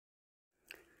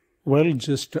Well,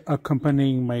 just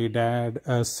accompanying my dad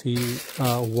as he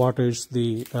waters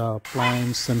the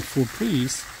plants and fruit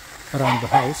trees around the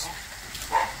house.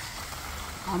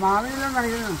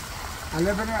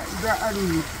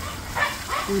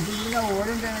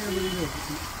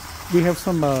 We have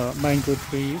some mango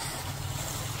trees.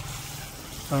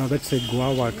 That's a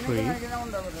guava tree.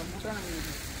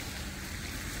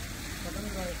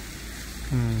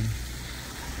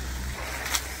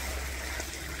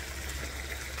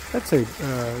 That's a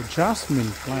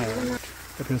jasmine plant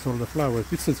that has all the flowers.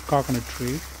 This is coconut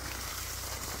tree.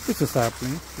 It's a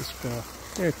sapling. Just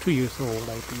they're 2 years old,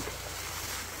 I think.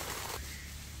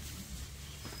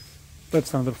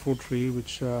 That's another fruit tree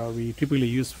which we typically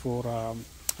use for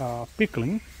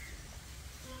pickling.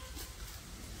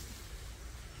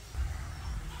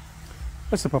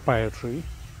 That's a papaya tree.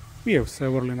 We have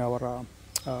several in our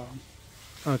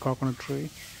coconut tree.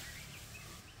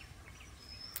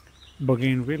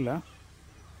 Bougainvillea.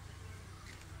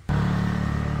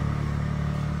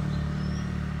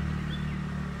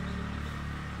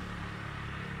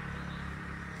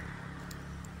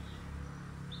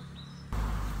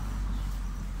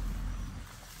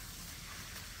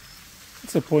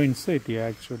 It's a poinsettia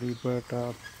actually, but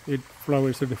it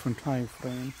flowers a different time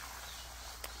frame.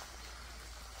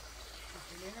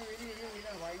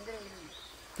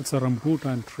 It's a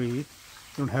rambutan tree.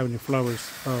 Don't have any flowers,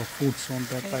 fruits on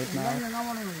that right now.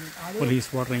 Well,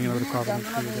 he's watering another coconut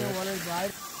tree there.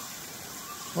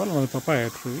 Well, another papaya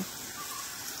tree.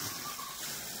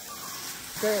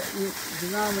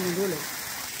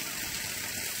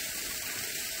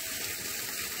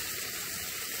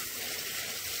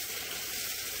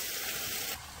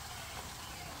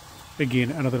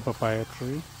 Again, another papaya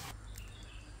tree.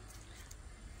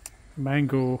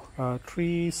 Mango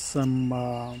trees,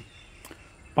 some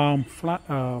palm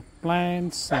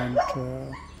plants, and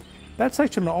that's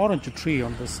actually an orange tree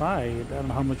on the side. I don't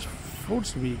know how much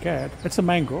fruits we get. It's a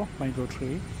mango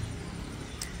tree.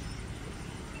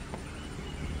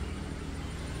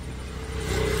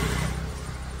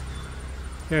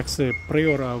 That's a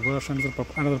Priora version,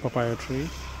 another papaya tree.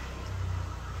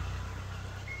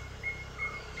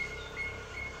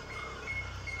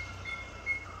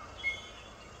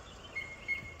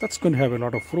 That's going to have a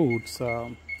lot of fruits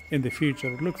in the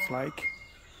future, it looks like.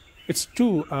 It's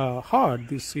too hard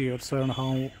this year, so I don't know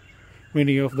how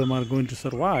many of them are going to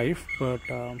survive, but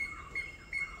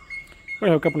we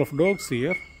have a couple of dogs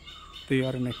here. They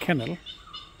are in a kennel.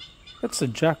 That's a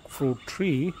jackfruit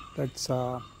tree that's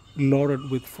loaded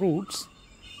with fruits.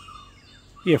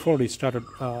 We have already started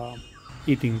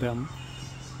eating them.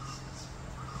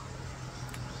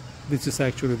 This is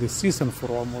actually the season for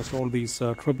almost all these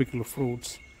tropical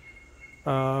fruits.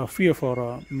 Few of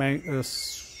our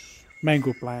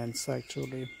mango plants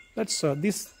actually. That's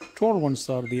these tall ones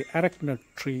are the arachnid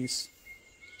trees.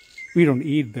 We don't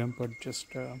eat them, but just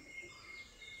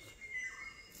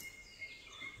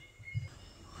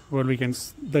well, we can.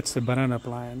 That's a banana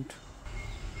plant.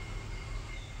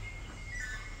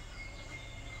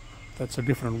 That's a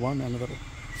different one. Another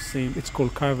same. It's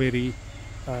called Kaveri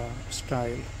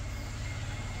style.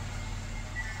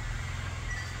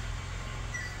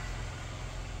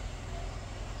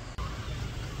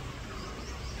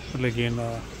 Well, again,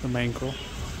 the mango.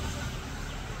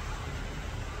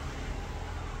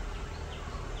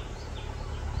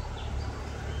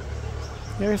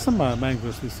 There are some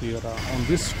mangoes this year on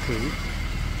this tree.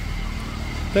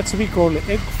 That's what we call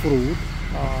egg fruit.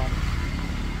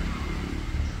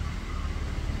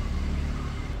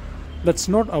 That's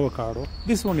not avocado.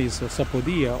 This one is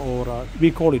sapodilla, or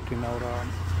we call it in our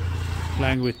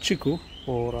language chiku,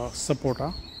 or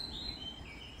sapota.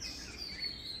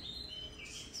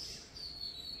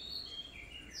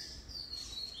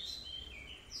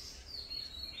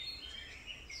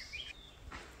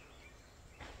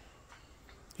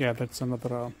 Yeah, that's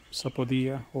another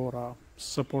sapodilla, or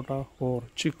sapota, or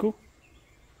chiku.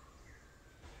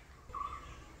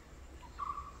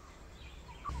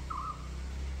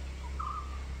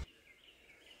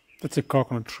 That's a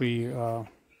coconut tree.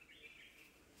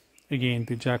 Again,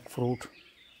 the jackfruit.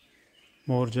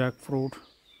 More jackfruit.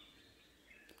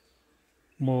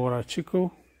 More chiku.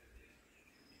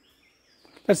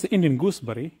 That's the Indian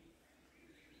gooseberry.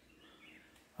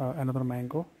 Another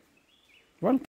mango. Well,